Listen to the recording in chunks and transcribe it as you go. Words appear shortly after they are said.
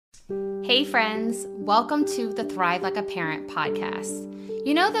Hey friends, welcome to the Thrive Like a Parent podcast.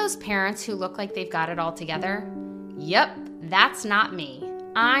 You know those parents who look like they've got it all together? Yep, that's not me.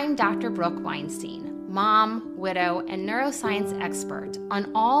 I'm Dr. Brooke Weinstein, mom, widow, and neuroscience expert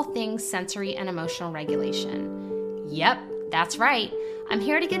on all things sensory and emotional regulation. Yep, that's right. I'm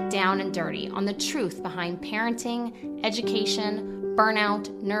here to get down and dirty on the truth behind parenting, education, burnout,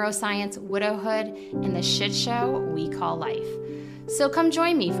 neuroscience, widowhood, and the shit show we call life. So come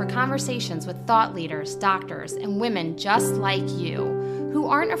join me for conversations with thought leaders, doctors, and women just like you who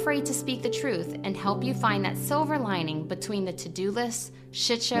aren't afraid to speak the truth and help you find that silver lining between the to-do lists,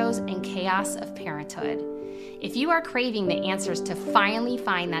 shit shows, and chaos of parenthood. If you are craving the answers to finally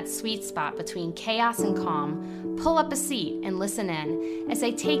find that sweet spot between chaos and calm, pull up a seat and listen in as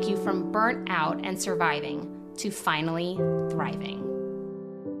I take you from burnt out and surviving to finally thriving.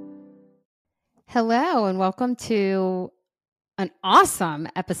 Hello, and welcome to an awesome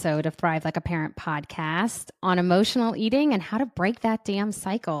episode of Thrive Like a Parent podcast on emotional eating and how to break that damn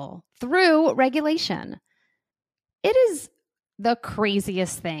cycle through regulation. It is the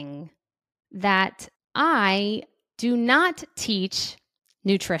craziest thing that I do not teach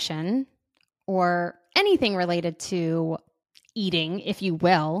nutrition or anything related to eating, if you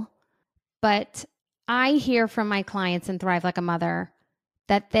will, but I hear from my clients in Thrive Like a Mother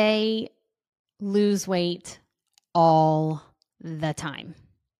that they lose weight all the time.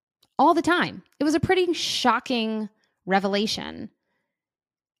 All the time. It was a pretty shocking revelation.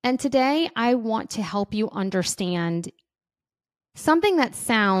 And today I want to help you understand something that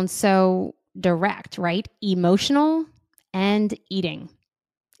sounds so direct, right? Emotional and eating.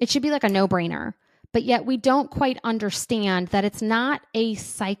 It should be like a no-brainer, but yet we don't quite understand that it's not a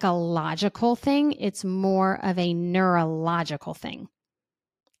psychological thing. It's more of a neurological thing.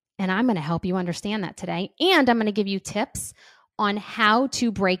 And I'm going to help you understand that today. And I'm going to give you tips on how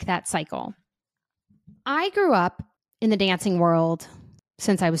to break that cycle. I grew up in the dancing world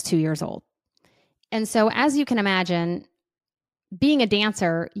since I was 2 years old. And so as you can imagine, being a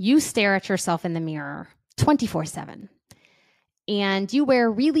dancer, you stare at yourself in the mirror 24/7. And you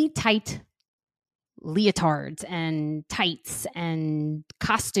wear really tight leotards and tights and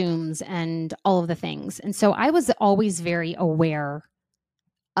costumes and all of the things. And so I was always very aware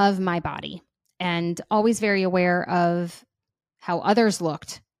of my body and always very aware of how others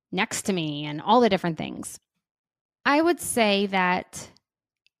looked next to me and all the different things. I would say that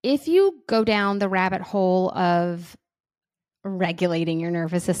if you go down the rabbit hole of regulating your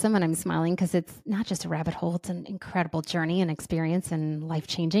nervous system, and I'm smiling because it's not just a rabbit hole, it's an incredible journey and experience and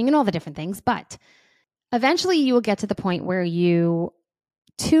life-changing and all the different things, but eventually you will get to the point where you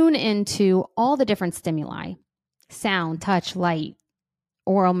tune into all the different stimuli, sound, touch, light,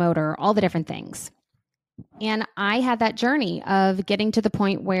 oral motor, all the different things. And I had that journey of getting to the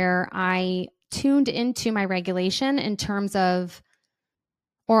point where I tuned into my regulation in terms of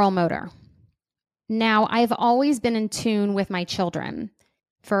oral motor. Now, I've always been in tune with my children.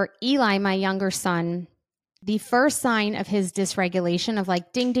 For Eli, my younger son, the first sign of his dysregulation of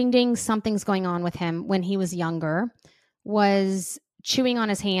like, ding, ding, ding, something's going on with him when he was younger was chewing on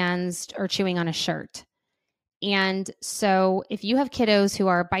his hands or chewing on his shirt. And so if you have kiddos who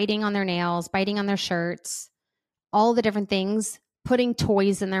are biting on their nails, biting on their shirts, all the different things, putting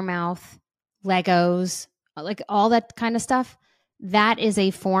toys in their mouth, Legos, like all that kind of stuff, that is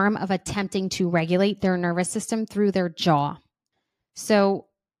a form of attempting to regulate their nervous system through their jaw. So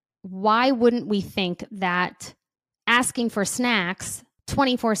why wouldn't we think that asking for snacks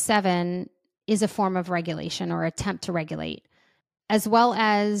 24/7 is a form of regulation or attempt to regulate, as well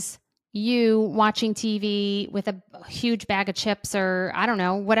as you watching TV with a huge bag of chips or I don't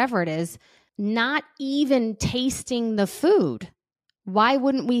know, whatever it is, not even tasting the food. Why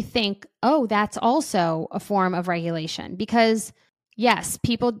wouldn't we think, oh, that's also a form of regulation? Because yes,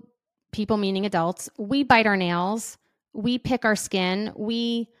 people meaning adults, we bite our nails, we pick our skin,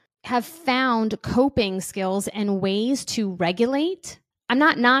 we have found coping skills and ways to regulate. I'm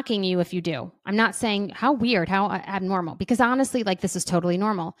not knocking you if you do. I'm not saying how weird, how abnormal, because honestly, like this is totally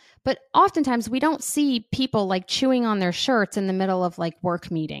normal. But oftentimes we don't see people like chewing on their shirts in the middle of like work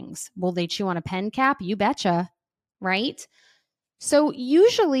meetings. Will they chew on a pen cap? You betcha, right? So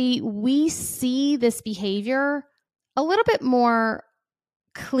usually we see this behavior a little bit more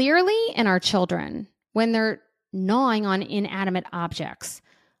clearly in our children when they're gnawing on inanimate objects.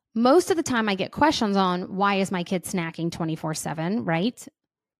 Most of the time I get questions on why is my kid snacking 24/7, right?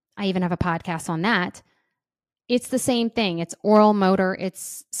 I even have a podcast on that. It's the same thing. It's oral motor,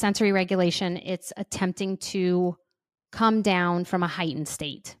 it's sensory regulation, it's attempting to come down from a heightened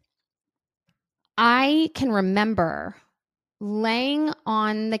state. I can remember laying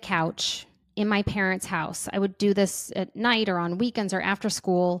on the couch in my parents' house. I would do this at night or on weekends or after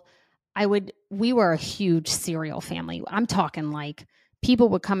school. We were a huge cereal family. I'm talking like people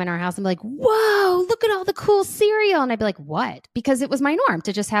would come in our house and be like, whoa, look at all the cool cereal. And I'd be like, what? Because it was my norm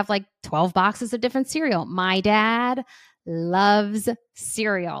to just have like 12 boxes of different cereal. My dad loves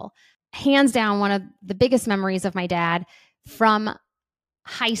cereal. Hands down, one of the biggest memories of my dad from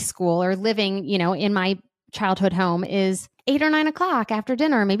high school or living, in my childhood home is 8 or 9 o'clock after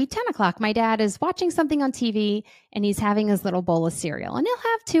dinner, maybe 10 o'clock. My dad is watching something on TV and he's having his little bowl of cereal, and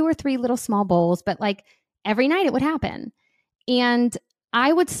he'll have 2 or 3 little small bowls, but like every night it would happen. And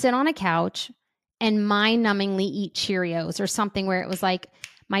I would sit on a couch and mind-numbingly eat Cheerios or something where it was like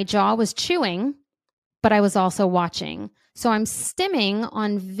my jaw was chewing, but I was also watching. So I'm stimming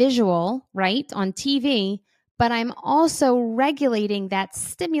on visual, right, on TV, but I'm also regulating that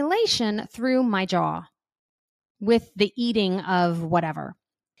stimulation through my jaw with the eating of whatever.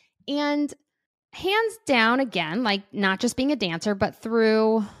 And hands down, again, like not just being a dancer, but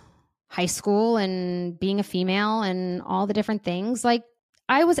through high school and being a female and all the different things, like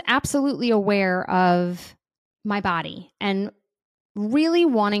I was absolutely aware of my body and really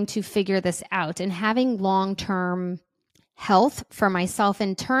wanting to figure this out and having long-term health for myself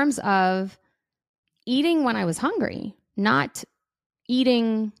in terms of eating when I was hungry, not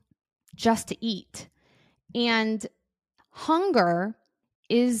eating just to eat. And hunger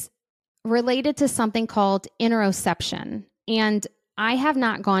is related to something called interoception. And I have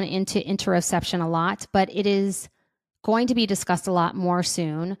not gone into interoception a lot, but it is going to be discussed a lot more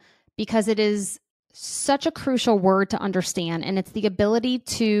soon because it is such a crucial word to understand. And it's the ability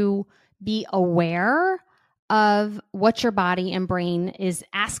to be aware of what your body and brain is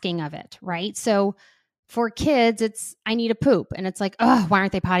asking of it, right? So for kids, it's, I need a poop. And it's like, oh, why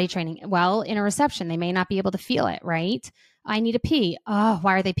aren't they potty training? Well, interoception, they may not be able to feel it, right? I need a pee. Oh,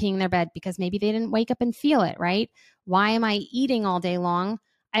 why are they peeing in their bed? Because maybe they didn't wake up and feel it, right? Why am I eating all day long?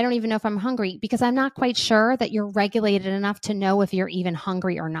 I don't even know if I'm hungry because I'm not quite sure that you're regulated enough to know if you're even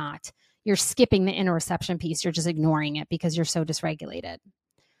hungry or not. You're skipping the interoception piece. You're just ignoring it because you're so dysregulated.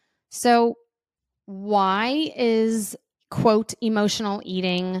 So why is, quote, emotional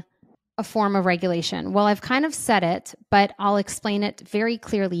eating a form of regulation? Well, I've kind of said it, but I'll explain it very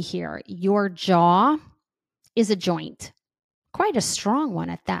clearly here. Your jaw is a joint, quite a strong one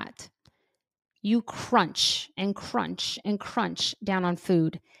at that. You crunch and crunch and crunch down on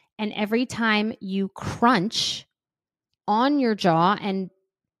food. And every time you crunch on your jaw and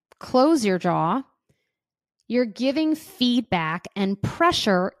close your jaw, you're giving feedback and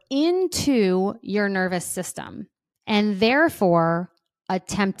pressure into your nervous system and therefore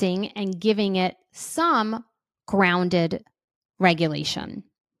attempting and giving it some grounded regulation.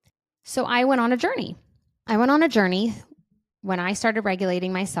 So I went on a journey. When I started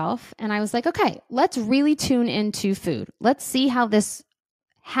regulating myself, and I was like, okay, let's really tune into food. Let's see how this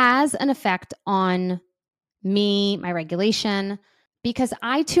has an effect on me, my regulation, because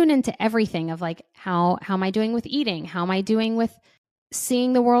I tune into everything of like, how am I doing with eating? How am I doing with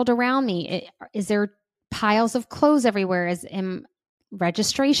seeing the world around me? Is there piles of clothes everywhere?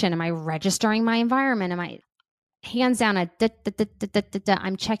 Registration? Am I registering my environment? Am I hands down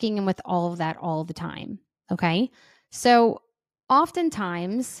I'm checking in with all of that all the time. Okay. So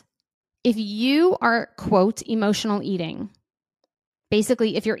oftentimes, if you are, quote, emotional eating,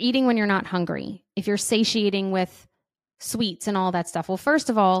 basically, if you're eating when you're not hungry, if you're satiating with sweets and all that stuff, well, first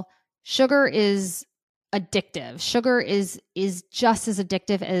of all, sugar is addictive. Sugar is just as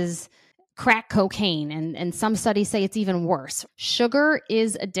addictive as crack cocaine. And some studies say it's even worse. Sugar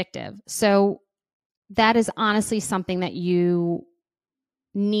is addictive. So that is honestly something that you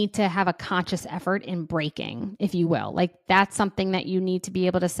need to have a conscious effort in breaking, if you will. Like that's something that you need to be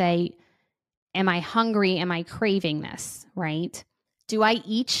able to say, am I hungry? Am I craving this? Right? Do I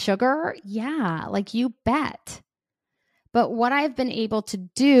eat sugar? Yeah, like you bet. But what I've been able to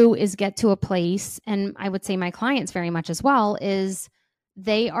do is get to a place, and I would say my clients very much as well, is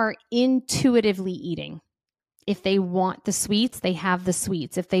they are intuitively eating. If they want the sweets, they have the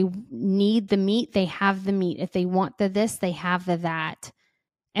sweets. If they need the meat, they have the meat. If they want the this, they have the that.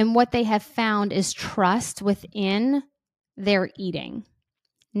 And what they have found is trust within their eating.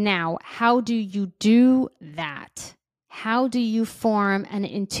 Now, how do you do that? How do you form an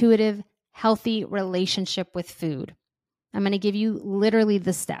intuitive, healthy relationship with food? I'm going to give you literally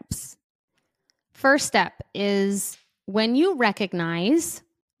the steps. First step is when you recognize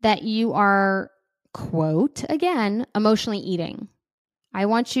that you are, quote, again, emotionally eating, I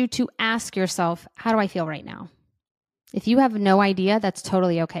want you to ask yourself, how do I feel right now? If you have no idea, that's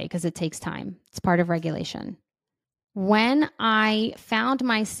totally okay because it takes time. It's part of regulation. When I found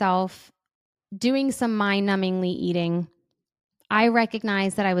myself doing some mind-numbingly eating, I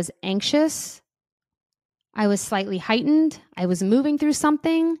recognized that I was anxious, I was slightly heightened, I was moving through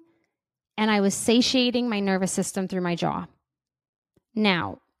something, and I was satiating my nervous system through my jaw.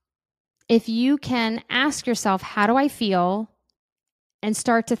 Now, if you can ask yourself, how do I feel? And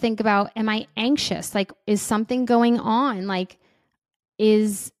start to think about, am I anxious? Like, is something going on? Like,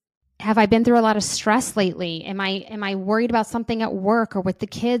 have I been through a lot of stress lately? Am I worried about something at work or with the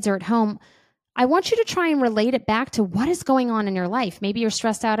kids or at home? I want you to try and relate it back to what is going on in your life. Maybe you're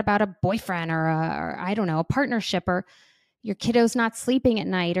stressed out about a boyfriend or I don't know, a partnership, or your kiddo's not sleeping at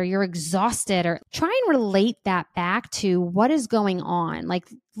night, or you're exhausted, or try and relate that back to what is going on. Like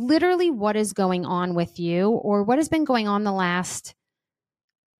literally what is going on with you, or what has been going on the last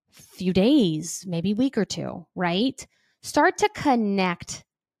few days, maybe week or two, right? Start to connect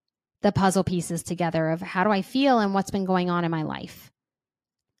the puzzle pieces together of how do I feel and what's been going on in my life.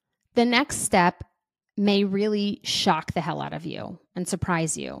 The next step may really shock the hell out of you and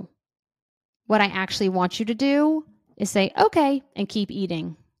surprise you. What I actually want you to do is say, okay, and keep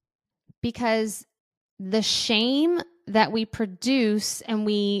eating. Because the shame that we produce and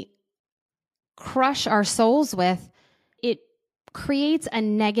we crush our souls with, it creates a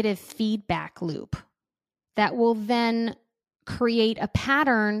negative feedback loop that will then create a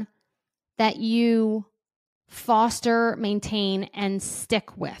pattern that you foster, maintain, and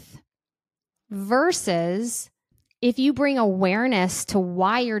stick with. Versus if you bring awareness to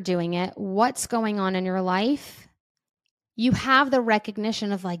why you're doing it, what's going on in your life, you have the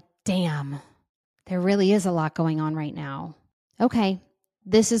recognition of like, damn, there really is a lot going on right now. Okay,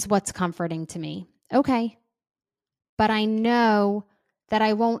 this is what's comforting to me. Okay, but I know that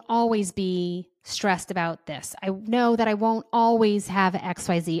I won't always be stressed about this. I know that I won't always have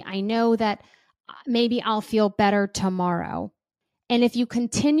XYZ. I know that maybe I'll feel better tomorrow. And if you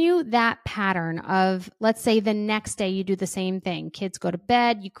continue that pattern of, let's say the next day you do the same thing, kids go to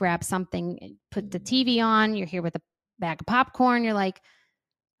bed, you grab something, put the TV on, you're here with a bag of popcorn, you're like,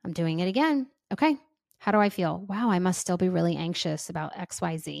 I'm doing it again. Okay, how do I feel? Wow, I must still be really anxious about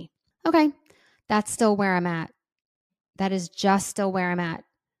XYZ. Okay, that's still where I'm at. That is just still where I'm at.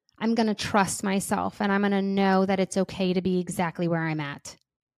 I'm going to trust myself and I'm going to know that it's okay to be exactly where I'm at.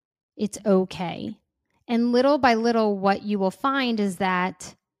 It's okay. And little by little, what you will find is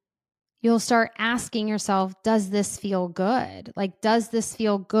that you'll start asking yourself, does this feel good? Like, does this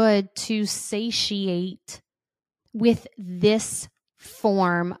feel good to satiate with this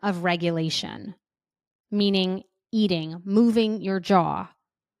form of regulation? Meaning eating, moving your jaw.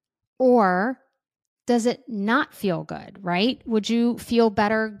 Or does it not feel good, right? Would you feel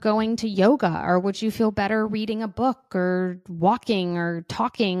better going to yoga, or would you feel better reading a book or walking or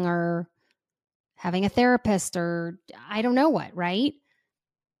talking or having a therapist or I don't know what, right?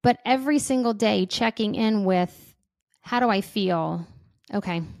 But every single day checking in with, how do I feel?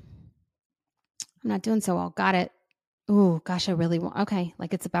 Okay, I'm not doing so well. Got it. Ooh, gosh, I really want, okay,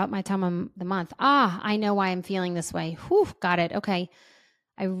 like it's about my time of the month. I know why I'm feeling this way. Whew, got it. Okay.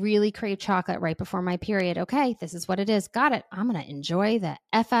 I really crave chocolate right before my period. Okay, this is what it is. Got it. I'm going to enjoy the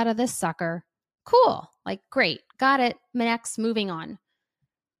F out of this sucker. Cool. Like, great. Got it. Next, moving on.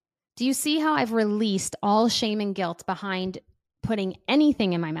 Do you see how I've released all shame and guilt behind putting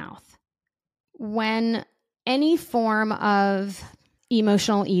anything in my mouth? When any form of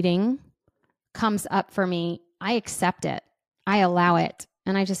emotional eating comes up for me, I accept it. I allow it.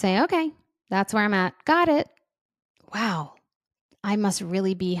 And I just say, okay, that's where I'm at. Got it. Wow. I must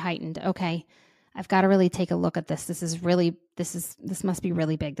really be heightened. Okay. I've got to really take a look at this. This must be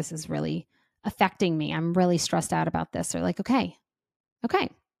really big. This is really affecting me. I'm really stressed out about this. Or like, okay.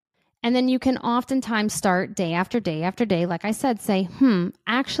 And then you can oftentimes start day after day after day. Like I said, say,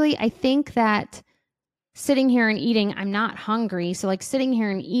 actually, I think that sitting here and eating, I'm not hungry. So like sitting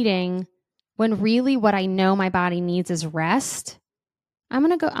here and eating when really what I know my body needs is rest. I'm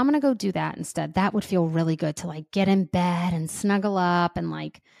going to go do that instead. That would feel really good to like get in bed and snuggle up and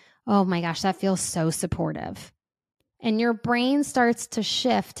like, oh my gosh, that feels so supportive. And your brain starts to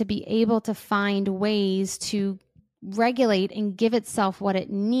shift to be able to find ways to regulate and give itself what it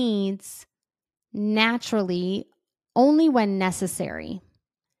needs naturally only when necessary.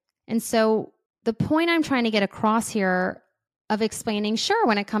 And so the point I'm trying to get across here of explaining, sure,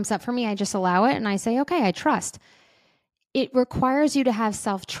 when it comes up for me, I just allow it and I say, okay, I trust. It requires you to have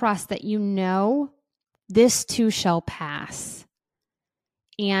self-trust that you know this too shall pass.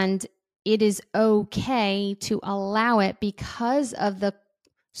 And it is okay to allow it because of the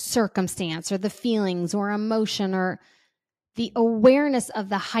circumstance or the feelings or emotion or the awareness of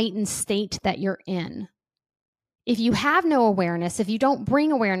the heightened state that you're in. If you have no awareness, if you don't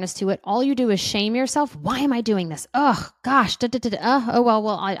bring awareness to it, all you do is shame yourself. Why am I doing this? Oh, gosh. Oh, well,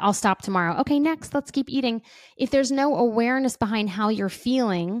 I'll stop tomorrow. Okay, next, let's keep eating. If there's no awareness behind how you're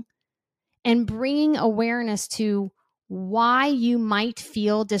feeling and bringing awareness to why you might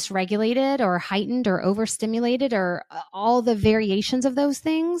feel dysregulated or heightened or overstimulated or all the variations of those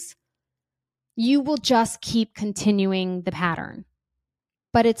things, you will just keep continuing the pattern.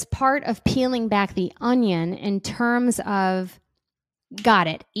 But it's part of peeling back the onion in terms of, got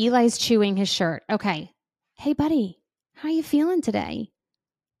it, Eli's chewing his shirt. Okay. Hey, buddy, how you feeling today?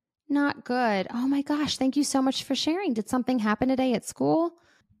 Not good. Oh my gosh, thank you so much for sharing. Did something happen today at school?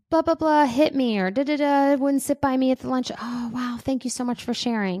 Blah, blah, blah, hit me or wouldn't sit by me at the lunch. Oh, wow, thank you so much for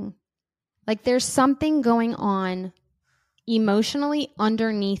sharing. Like there's something going on emotionally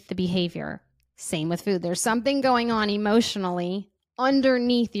underneath the behavior. Same with food. There's something going on emotionally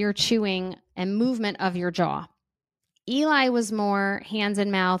underneath your chewing and movement of your jaw. Eli was more hands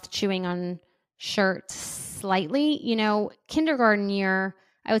and mouth, chewing on shirt slightly. Kindergarten year,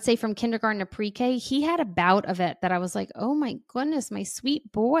 I would say from kindergarten to pre-K, he had a bout of it that I was like, oh my goodness, my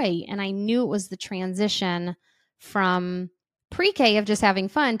sweet boy. And I knew it was the transition from pre-K of just having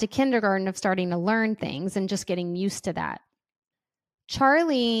fun to kindergarten of starting to learn things and just getting used to that.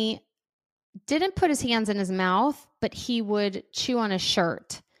 Charlie didn't put his hands in his mouth, but he would chew on a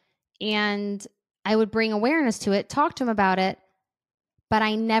shirt. And I would bring awareness to it, talk to him about it, but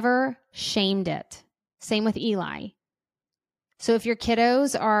I never shamed it. Same with Eli. So if your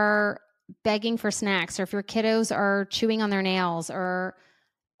kiddos are begging for snacks, or if your kiddos are chewing on their nails, or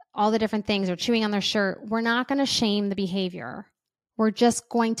all the different things, or chewing on their shirt, we're not going to shame the behavior. We're just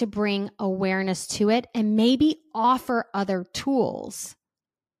going to bring awareness to it and maybe offer other tools.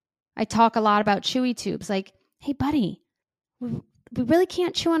 I talk a lot about chewy tubes, like, hey, buddy, we really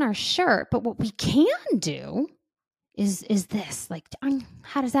can't chew on our shirt, but what we can do is this, like,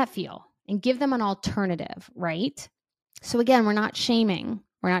 how does that feel? And give them an alternative, right? So again, we're not shaming.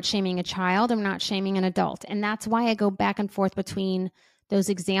 We're not shaming a child and we're not shaming an adult. And that's why I go back and forth between those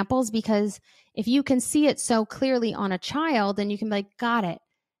examples, because if you can see it so clearly on a child, then you can be like, got it.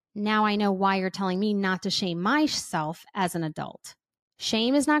 Now I know why you're telling me not to shame myself as an adult.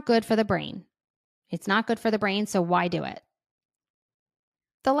 Shame is not good for the brain. It's not good for the brain, so why do it?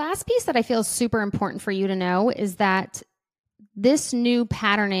 The last piece that I feel is super important for you to know is that this new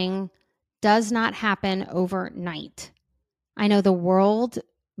patterning does not happen overnight. I know the world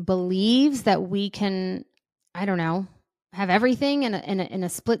believes that we can, have everything in a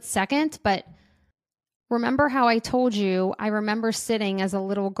split second, but remember how I told you, I remember sitting as a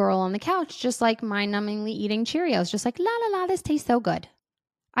little girl on the couch, just like mind-numbingly eating Cheerios, just like, la, la, la, this tastes so good.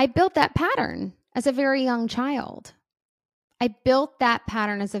 I built that pattern as a very young child.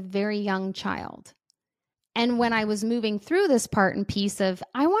 And when I was moving through this part and piece of,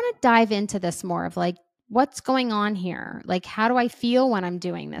 I want to dive into this more of like, what's going on here? Like, how do I feel when I'm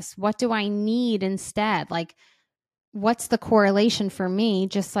doing this? What do I need instead? Like, what's the correlation for me?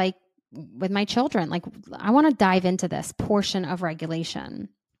 Just like with my children, like, I want to dive into this portion of regulation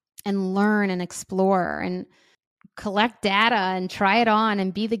and learn and explore and collect data and try it on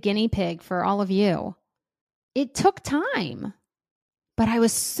and be the guinea pig for all of you. It took time. But I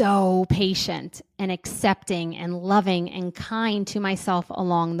was so patient and accepting and loving and kind to myself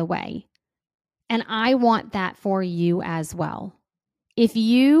along the way. And I want that for you as well. If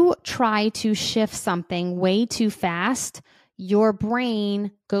you try to shift something way too fast, your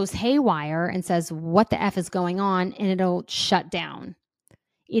brain goes haywire and says, what the F is going on? And it'll shut down.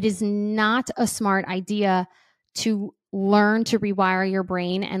 It is not a smart idea to learn to rewire your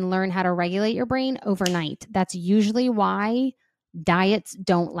brain and learn how to regulate your brain overnight. That's usually why diets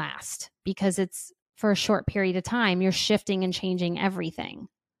don't last, because it's for a short period of time. You're shifting and changing everything.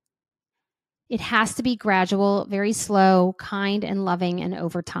 It has to be gradual, very slow, kind and loving, and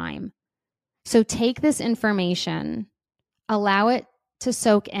over time. So take this information, allow it to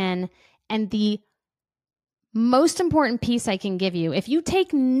soak in, and the most important piece I can give you, if you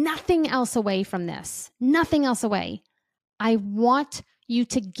take nothing else away from this, nothing else away, I want you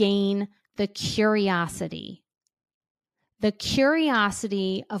to gain the curiosity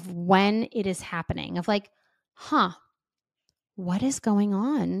of when it is happening, of like, what is going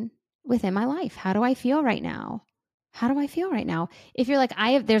on within my life? How do I feel right now? If you're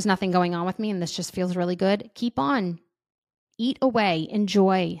like, there's nothing going on with me and this just feels really good, keep on. Eat away,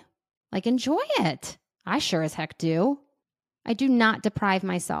 enjoy it. I sure as heck do. I do not deprive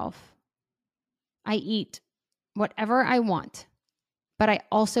myself. I eat whatever I want, but I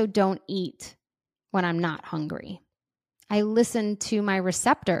also don't eat when I'm not hungry. I listen to my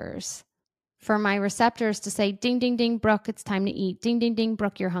receptors for my receptors to say, ding, ding, ding, Brooke, it's time to eat. Ding, ding, ding,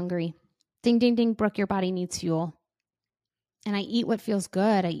 Brooke, you're hungry. Ding, ding, ding, Brooke, your body needs fuel. And I eat what feels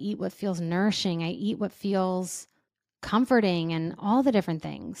good. I eat what feels nourishing. I eat what feels comforting and all the different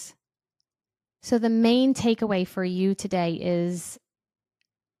things. So the main takeaway for you today is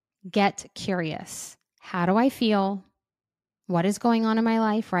get curious. How do I feel? What is going on in my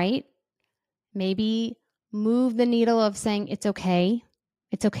life, right? Maybe move the needle of saying it's okay.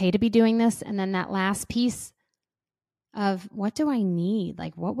 It's okay to be doing this. And then that last piece of what do I need?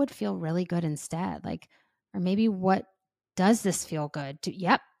 Like what would feel really good instead? Like, or maybe what does this feel good?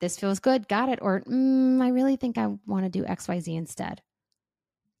 Yep, this feels good. Got it. Or I really think I want to do XYZ instead.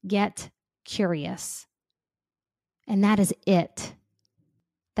 Get curious. And that is it.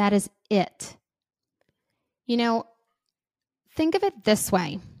 That is it. You know, think of it this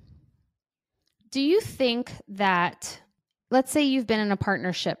way. Do you think that, let's say you've been in a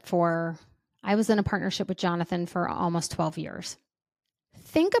partnership I was in a partnership with Jonathan for almost 12 years.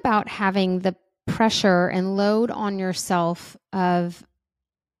 Think about having the pressure and load on yourself of,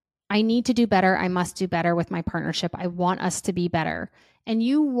 I need to do better. I must do better with my partnership. I want us to be better. And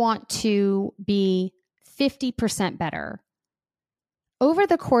you want to be 50% better. Over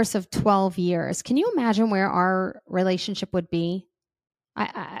the course of 12 years, can you imagine where our relationship would be?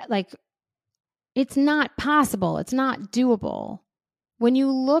 It's not possible. It's not doable. When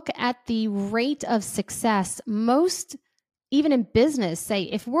you look at the rate of success, most, even in business, say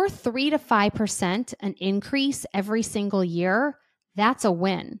if we're 3 to 5% an increase every single year, that's a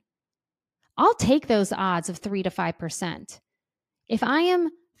win. I'll take those odds of 3 to 5%. If I am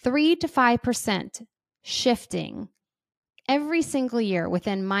 3 to 5% shifting every single year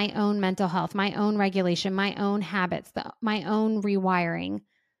within my own mental health, my own regulation, my own habits, my own rewiring,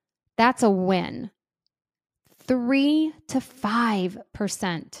 that's a win. 3 to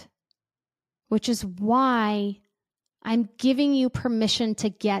 5%, which is why I'm giving you permission to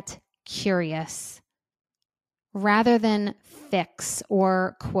get curious rather than fix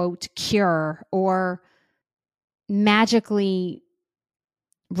or quote cure or magically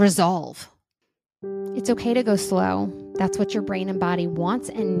resolve. It's okay to go slow. That's what your brain and body wants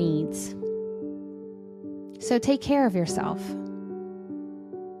and needs. So take care of yourself.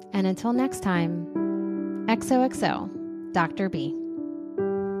 And until next time, XOXO, Dr. B.